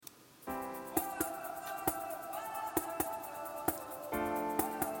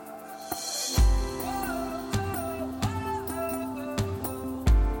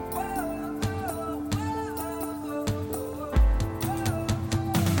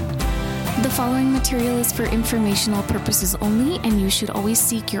The following material is for informational purposes only, and you should always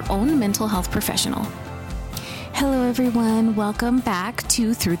seek your own mental health professional. Hello, everyone. Welcome back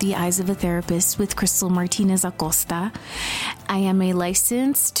to Through the Eyes of a Therapist with Crystal Martinez Acosta. I am a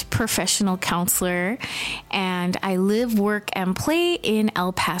licensed professional counselor, and I live, work, and play in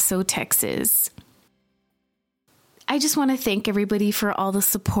El Paso, Texas. I just want to thank everybody for all the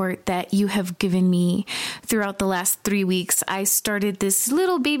support that you have given me throughout the last 3 weeks. I started this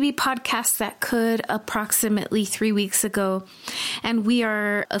little baby podcast that could approximately 3 weeks ago, and we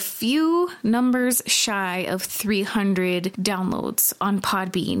are a few numbers shy of 300 downloads on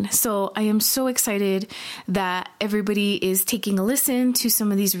Podbean. So I am so excited that everybody is taking a listen to some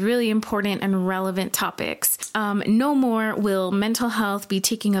of these really important and relevant topics. No more will mental health be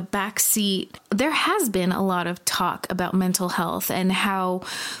taking a back seat. There has been a lot of talk about mental health and how,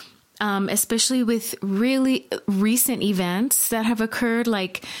 especially with really recent events that have occurred,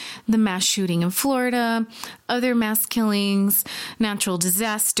 like the mass shooting in Florida, other mass killings, natural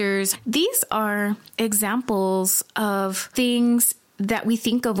disasters. These are examples of things that we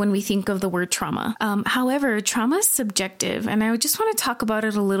think of when we think of the word trauma. However, trauma is subjective, and I just want to talk about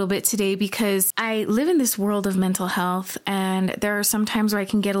it a little bit today because I live in this world of mental health, and there are some times where I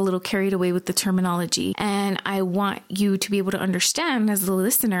can get a little carried away with the terminology, and I want you to be able to understand as the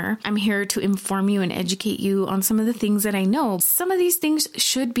listener. I'm here to inform you and educate you on some of the things that I know. Some of these things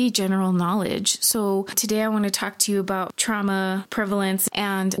should be general knowledge. So today I want to talk to you about trauma prevalence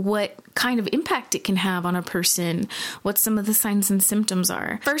and what kind of impact it can have on a person, what some of the signs and symptoms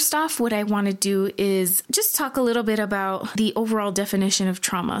are. First off, what I want to do is just talk a little bit about the overall definition of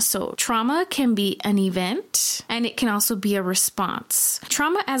trauma. So trauma can be an event, and it can also be a response.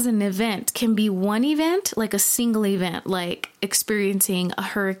 Trauma as an event can be one event, like a single event, like experiencing a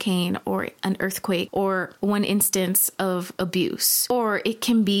hurricane or an earthquake or one instance of abuse. Or it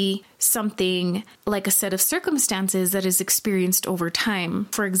can be something like a set of circumstances that is experienced over time.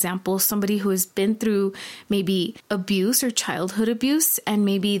 For example, somebody who has been through maybe abuse or childhood abuse, and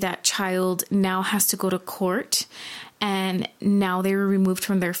maybe that child now has to go to court, and now they were removed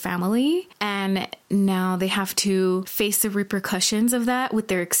from their family, and now they have to face the repercussions of that with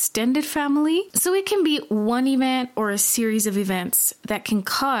their extended family. So it can be one event or a series of events that can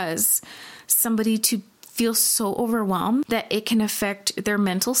cause somebody to feel so overwhelmed that it can affect their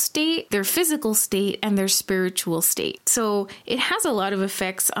mental state, their physical state, and their spiritual state. So it has a lot of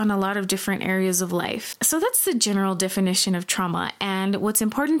effects on a lot of different areas of life. So that's the general definition of trauma. And what's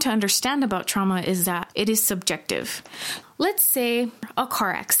important to understand about trauma is that it is subjective. Let's say a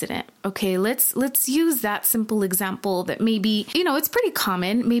car accident. Okay, let's use that simple example that maybe, it's pretty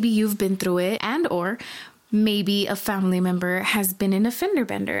common. Maybe you've been through it, and or maybe a family member has been in a fender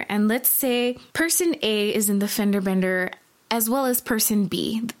bender. And let's say person A is in the fender bender as well as person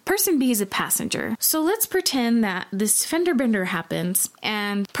B. Person B is a passenger. So let's pretend that this fender bender happens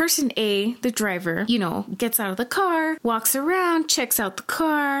and person A, the driver, gets out of the car, walks around, checks out the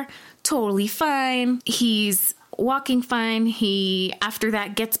car, totally fine. He's walking fine. He, after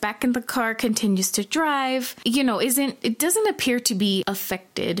that, gets back in the car, continues to drive, it doesn't appear to be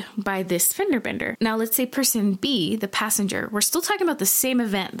affected by this fender bender. Now, let's say person B, the passenger, we're still talking about the same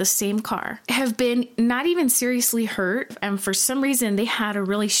event, the same car, have been not even seriously hurt. And for some reason, they had a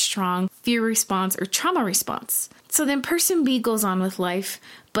really strong fear response or trauma response. So then person B goes on with life,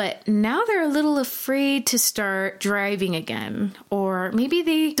 but now they're a little afraid to start driving again. Or maybe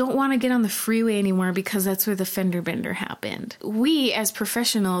they don't want to get on the freeway anymore because that's where the fender bender happened. We as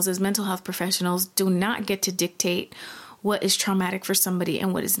professionals, as mental health professionals, do not get to dictate what is traumatic for somebody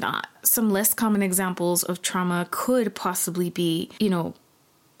and what is not. Some less common examples of trauma could possibly be,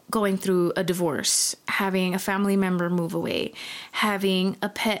 going through a divorce, having a family member move away, having a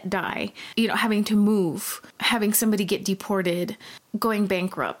pet die, having to move, having somebody get deported, going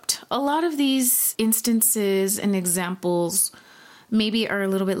bankrupt. A lot of these instances and examples maybe are a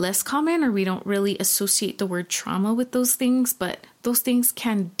little bit less common, or we don't really associate the word trauma with those things, but those things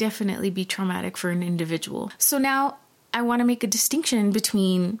can definitely be traumatic for an individual. So now I want to make a distinction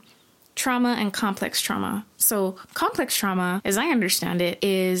between trauma and complex trauma. So complex trauma, as I understand it,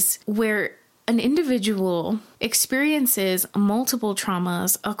 is where an individual experiences multiple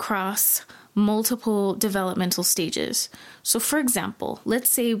traumas across multiple developmental stages. So for example, let's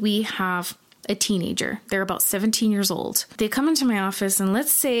say we have a teenager. They're about 17 years old. They come into my office, and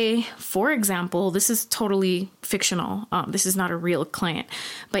let's say, for example, this is totally fictional. This is not a real client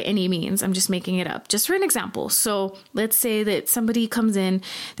by any means. I'm just making it up just for an example. So let's say that somebody comes in,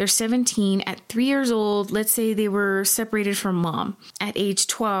 they're 17 at 3 years old. Let's say they were separated from mom at age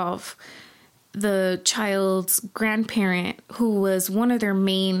 12. the child's grandparent, who was one of their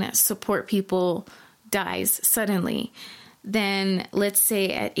main support people, dies suddenly, then let's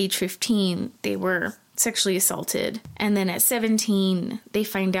say at age 15, they were sexually assaulted. And then at 17, they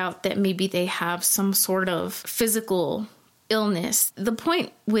find out that maybe they have some sort of physical illness. The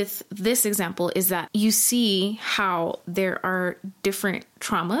point with this example is that you see how there are different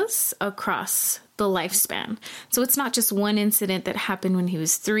traumas across the lifespan. So it's not just one incident that happened when he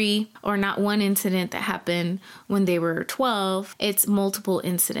was 3, or not one incident that happened when they were 12. It's multiple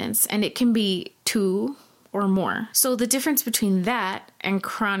incidents, and it can be 2 or more. So the difference between that and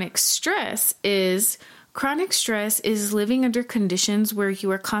chronic stress is living under conditions where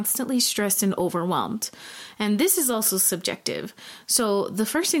you are constantly stressed and overwhelmed. And this is also subjective. So the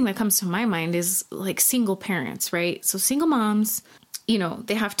first thing that comes to my mind is like single parents, right? So single moms,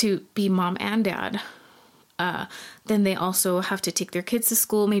 they have to be mom and dad. Then they also have to take their kids to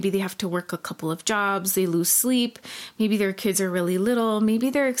school. Maybe they have to work a couple of jobs. They lose sleep. Maybe their kids are really little. Maybe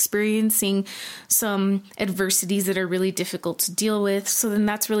they're experiencing some adversities that are really difficult to deal with. So then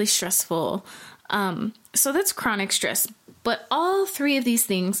that's really stressful. So that's chronic stress. But all 3 of these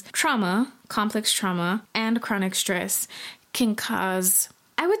things, trauma, complex trauma, and chronic stress, can cause,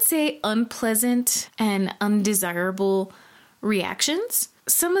 I would say, unpleasant and undesirable reactions.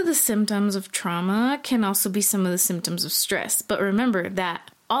 Some of the symptoms of trauma can also be some of the symptoms of stress. But remember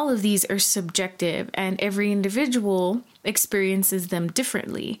that all of these are subjective, and every individual experiences them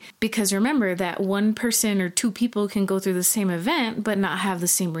differently. Because remember that one person or 2 people can go through the same event but not have the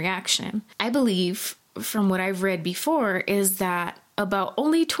same reaction. I believe, from what I've read before, is that about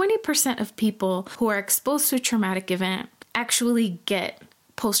only 20% of people who are exposed to a traumatic event actually get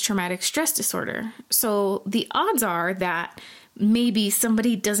post-traumatic stress disorder. So the odds are that maybe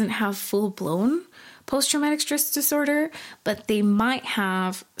somebody doesn't have full-blown post-traumatic stress disorder, but they might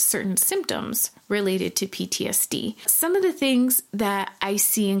have certain symptoms related to PTSD. Some of the things that I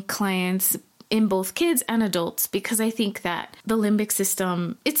see in clients, in both kids and adults, because I think that the limbic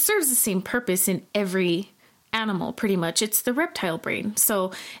system, it serves the same purpose in every animal, pretty much. It's the reptile brain.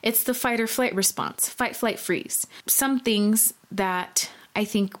 So it's the fight or flight response, fight, flight, freeze. Some things that I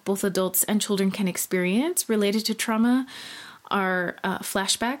think both adults and children can experience related to trauma are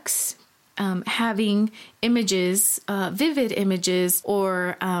flashbacks, having images, vivid images,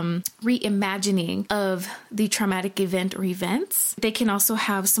 or reimagining of the traumatic event or events. They can also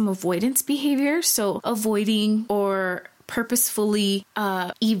have some avoidance behavior, so avoiding or purposefully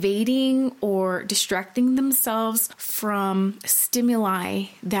evading or distracting themselves from stimuli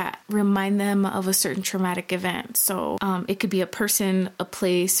that remind them of a certain traumatic event. So it could be a person, a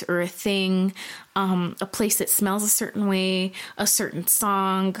place, or a thing, a place that smells a certain way, a certain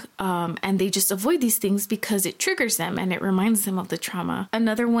song, and they just avoid these things because it triggers them and it reminds them of the trauma.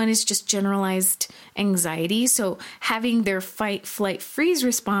 Another one is just generalized anxiety. So having their fight, flight, freeze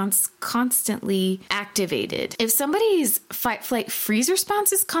response constantly activated. If somebody's fight, flight, freeze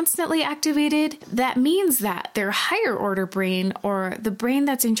response is constantly activated, that means that their higher order brain, or the brain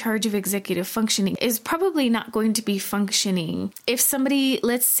that's in charge of executive functioning, is probably not going to be functioning. If somebody,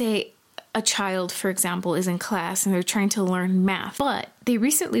 let's say, a child, for example, is in class and they're trying to learn math, but they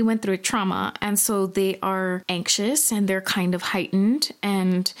recently went through a trauma, and so they are anxious and they're kind of heightened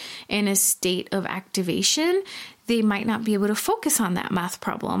and in a state of activation, they might not be able to focus on that math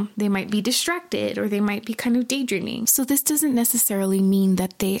problem. They might be distracted, or they might be kind of daydreaming. So this doesn't necessarily mean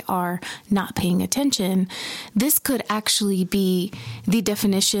that they are not paying attention. This could actually be the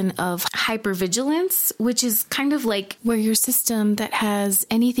definition of hypervigilance, which is kind of like where your system that has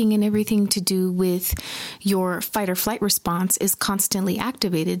anything and everything to do with your fight or flight response is constantly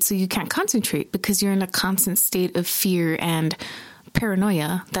activated. So you can't concentrate because you're in a constant state of fear and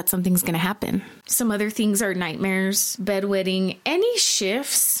paranoia that something's going to happen. Some other things are nightmares, bedwetting, any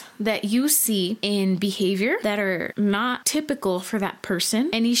shifts that you see in behavior that are not typical for that person,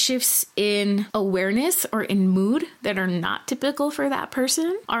 any shifts in awareness or in mood that are not typical for that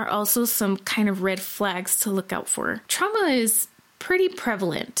person are also some kind of red flags to look out for. Trauma is pretty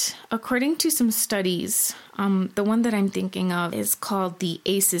prevalent. According to some studies, the one that I'm thinking of is called the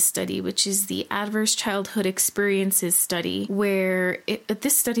ACEs study, which is the Adverse Childhood Experiences study, where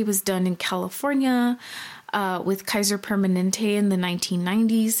this study was done in California with Kaiser Permanente in the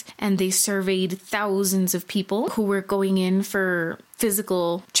 1990s, and they surveyed thousands of people who were going in for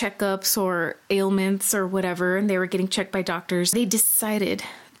physical checkups or ailments or whatever, and they were getting checked by doctors. They decided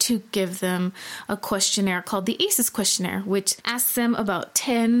to give them a questionnaire called the ACEs questionnaire, which asks them about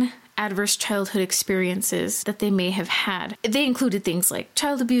 10 adverse childhood experiences that they may have had. They included things like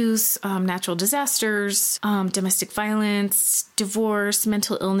child abuse, natural disasters, domestic violence, divorce,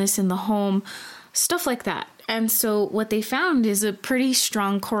 mental illness in the home, stuff like that. And so what they found is a pretty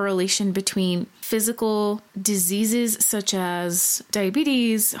strong correlation between physical diseases such as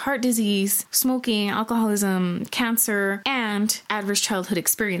diabetes, heart disease, smoking, alcoholism, cancer, and adverse childhood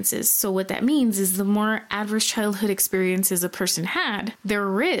experiences. So what that means is the more adverse childhood experiences a person had, their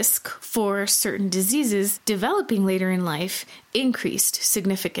risk for certain diseases developing later in life increased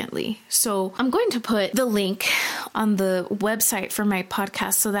significantly. So I'm going to put the link on the website for my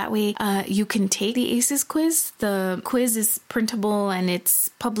podcast so that way you can take the ACEs quiz. The quiz is printable and it's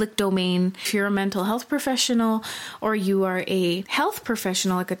public domain. If you're a mental health professional or you are a health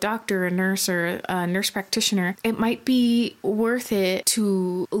professional like a doctor, a nurse, or a nurse practitioner, it might be worth it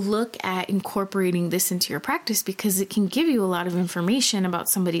to look at incorporating this into your practice because it can give you a lot of information about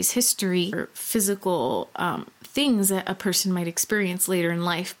somebody's history or physical things that a person might experience later in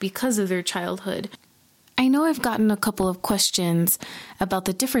life because of their childhood. I know I've gotten a couple of questions about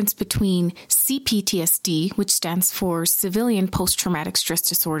the difference between CPTSD, which stands for Civilian Post-Traumatic Stress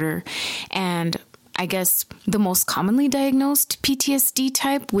Disorder, and I guess the most commonly diagnosed PTSD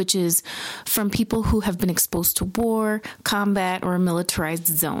type, which is from people who have been exposed to war, combat, or a militarized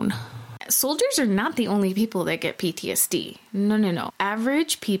zone. Soldiers are not the only people that get PTSD. No.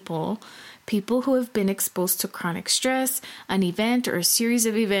 Average people who have been exposed to chronic stress, an event or a series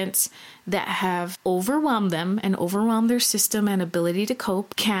of events that have overwhelmed them and overwhelmed their system and ability to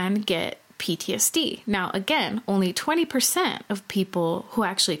cope can get PTSD. Now, again, only 20% of people who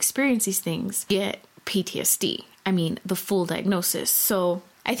actually experience these things get PTSD. I mean, the full diagnosis. So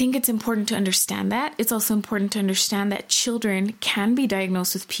I think it's important to understand that. It's also important to understand that children can be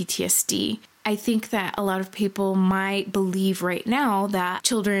diagnosed with PTSD. I think that a lot of people might believe right now that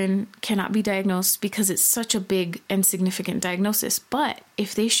children cannot be diagnosed because it's such a big and significant diagnosis. But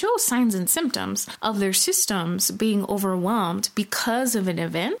if they show signs and symptoms of their systems being overwhelmed because of an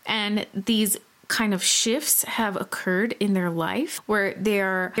event, and these kind of shifts have occurred in their life where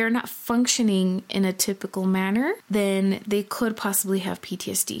they're not functioning in a typical manner, then they could possibly have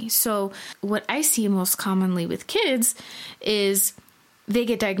PTSD. So what I see most commonly with kids is they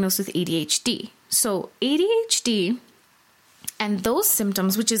get diagnosed with ADHD. So ADHD and those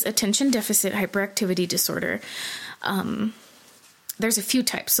symptoms, which is attention deficit hyperactivity disorder, there's a few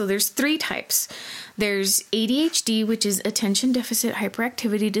types. So there's 3 types. There's ADHD, which is attention deficit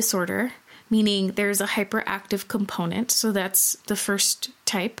hyperactivity disorder, meaning there's a hyperactive component. So that's the first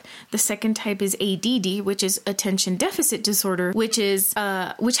type. The second type is ADD, which is attention deficit disorder, which has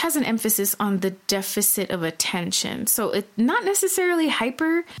an emphasis on the deficit of attention. So it's not necessarily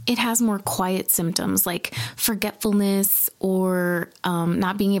hyper. It has more quiet symptoms like forgetfulness or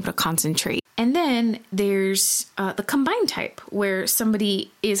not being able to concentrate. And then there's the combined type where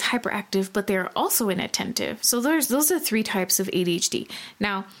somebody is hyperactive, but they're also inattentive. So those are 3 types of ADHD.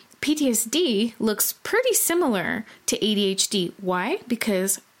 Now, PTSD looks pretty similar to ADHD. Why?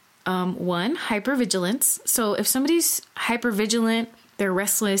 Because, 1, hypervigilance. So if somebody's hypervigilant, they're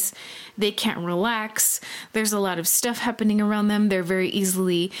restless, they can't relax, there's a lot of stuff happening around them, they're very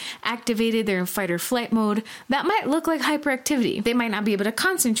easily activated, they're in fight or flight mode, that might look like hyperactivity. They might not be able to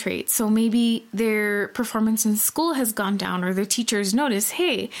concentrate. So maybe their performance in school has gone down, or their teachers notice,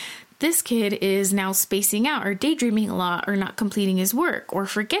 hey, this kid is now spacing out or daydreaming a lot or not completing his work or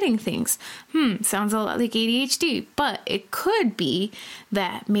forgetting things. Sounds a lot like ADHD, but it could be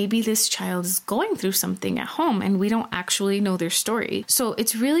that maybe this child is going through something at home and we don't actually know their story. So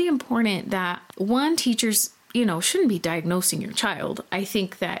it's really important that, 1, teachers shouldn't be diagnosing your child. I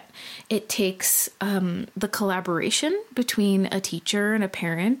think that it takes the collaboration between a teacher and a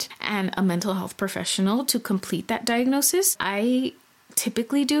parent and a mental health professional to complete that diagnosis. I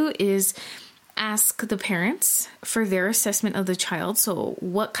typically do is ask the parents for their assessment of the child. So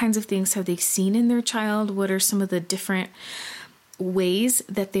what kinds of things have they seen in their child? What are some of the different ways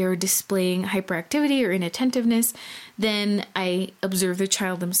that they're displaying hyperactivity or inattentiveness? Then I observe the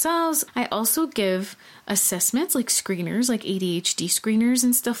child themselves. I also give assessments like screeners, like ADHD screeners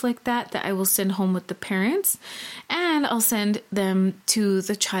and stuff like that I will send home with the parents. And I'll send them to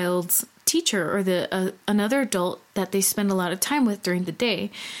the child's teacher or another adult that they spend a lot of time with during the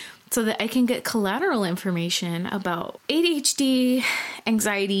day, so that I can get collateral information about ADHD,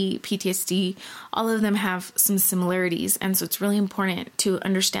 anxiety, PTSD. All of them have some similarities. And so it's really important to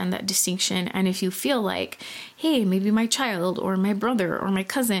understand that distinction. And if you feel like, hey, maybe my child or my brother or my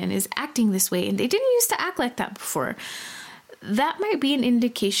cousin is acting this way and they didn't used to act like that before, that might be an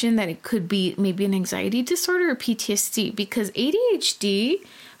indication that it could be maybe an anxiety disorder or PTSD, because ADHD,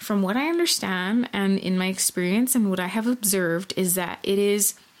 from what I understand and in my experience and what I have observed is that it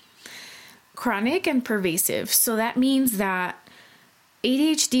is chronic and pervasive. So that means that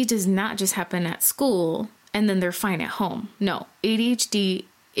ADHD does not just happen at school and then they're fine at home. No, ADHD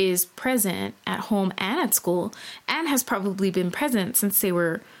is present at home and at school and has probably been present since they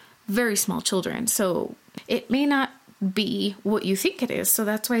were very small children. So it may not be what you think it is. So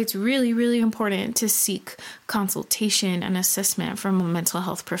that's why it's really, really important to seek consultation and assessment from a mental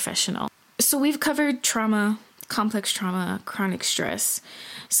health professional. So we've covered trauma, complex trauma, chronic stress,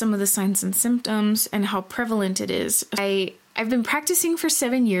 some of the signs and symptoms, and how prevalent it is. I've been practicing for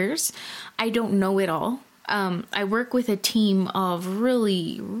 7 years. I don't know it all. I work with a team of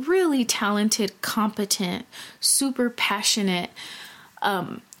really, really talented, competent, super passionate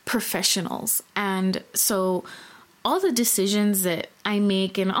professionals. And so all the decisions that I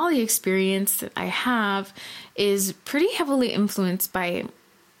make and all the experience that I have is pretty heavily influenced by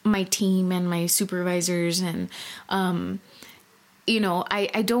my team and my supervisors. And, I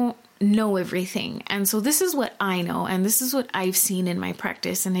don't know everything. And so this is what I know, and this is what I've seen in my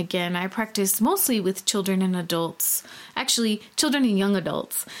practice. And again, I practice mostly with children and adults, actually children and young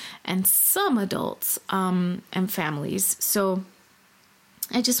adults, and some adults, and families. So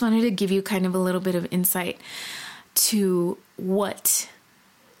I just wanted to give you kind of a little bit of insight to what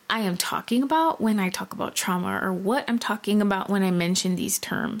I am talking about when I talk about trauma, or what I'm talking about when I mention these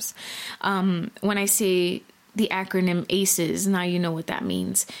terms. When I say the acronym ACEs, now you know what that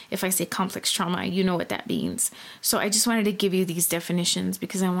means. If I say complex trauma, you know what that means. So I just wanted to give you these definitions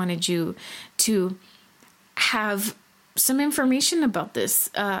because I wanted you to have some information about this,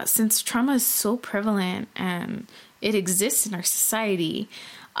 since trauma is so prevalent and it exists in our society.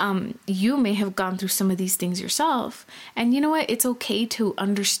 You may have gone through some of these things yourself. And you know what? It's okay to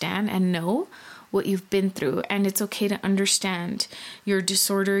understand and know what you've been through. And it's okay to understand your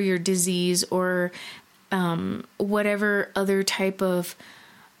disorder, your disease, or whatever other type of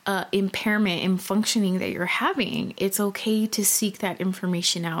impairment in functioning that you're having. It's okay to seek that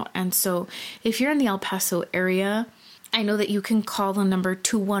information out. And so if you're in the El Paso area, I know that you can call the number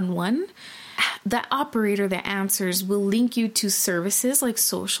 211. The operator that answers will link you to services like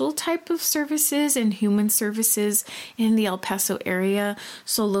social type of services and human services in the El Paso area.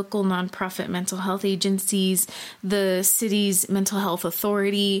 So local nonprofit mental health agencies, the city's mental health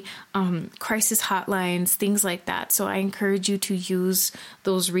authority, crisis hotlines, things like that. So I encourage you to use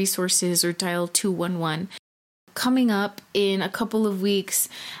those resources or dial 211. Coming up in a couple of weeks,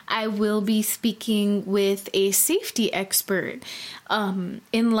 I will be speaking with a safety expert.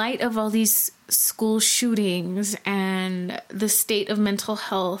 In light of all these school shootings and the state of mental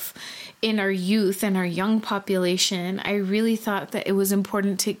health in our youth and our young population, I really thought that it was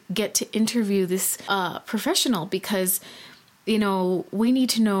important to get to interview this professional because, we need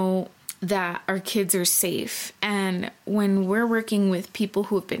to know that our kids are safe. And when we're working with people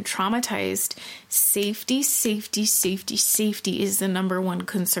who have been traumatized, safety is the number one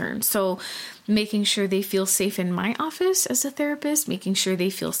concern. So making sure they feel safe in my office as a therapist, making sure they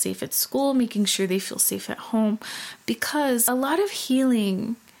feel safe at school, making sure they feel safe at home, because a lot of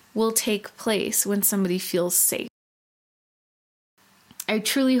healing will take place when somebody feels safe. I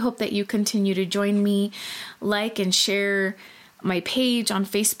truly hope that you continue to join me, like and share my page on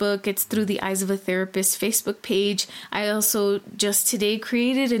Facebook. It's Through the Eyes of a Therapist Facebook page. I also just today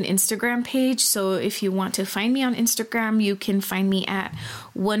created an Instagram page. So if you want to find me on Instagram, you can find me at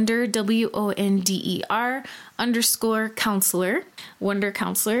Wonder, WONDER _counselor, Wonder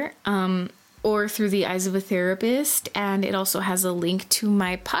Counselor, or Through the Eyes of a Therapist. And it also has a link to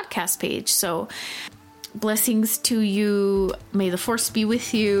my podcast page. So blessings to you. May the force be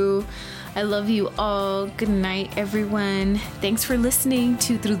with you. I love you all. Good night, everyone. Thanks for listening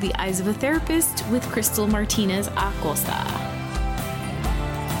to Through the Eyes of a Therapist with Crystal Martinez Acosta.